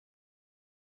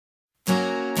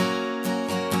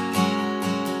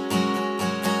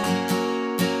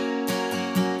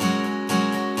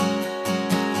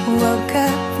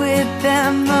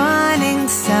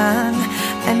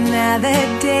Now the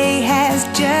day has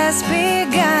just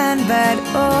begun, but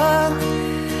all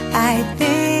I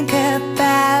think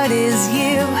about is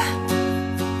you.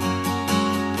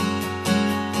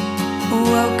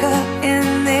 Woke up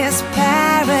in this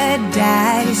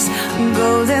paradise,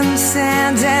 golden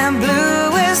sands and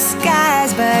bluest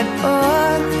skies, but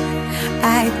all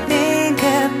I think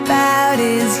about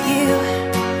is you.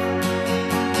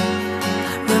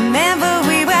 Remember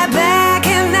we were back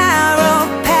in our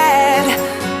old pad,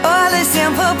 all the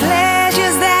simple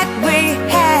pleasures that we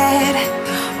had,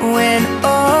 when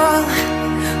all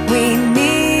we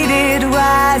needed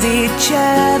was each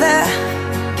other.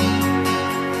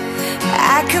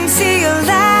 I can see a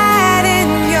light in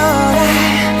your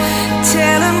eye,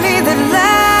 telling me that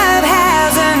love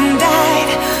hasn't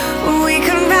died. We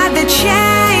can ride the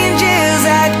changes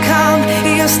that come,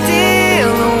 you're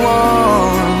still the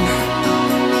one.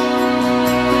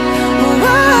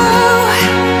 Whoa.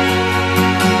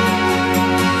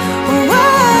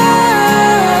 Whoa.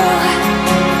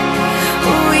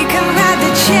 We can ride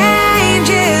the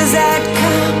changes that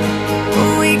come.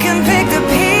 We can pick the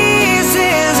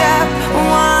pieces up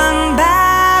one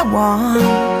by one.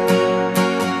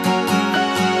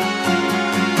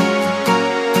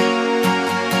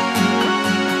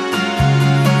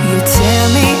 You tell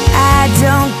me I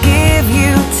don't give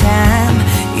you time.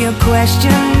 You're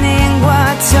questioning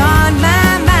what's on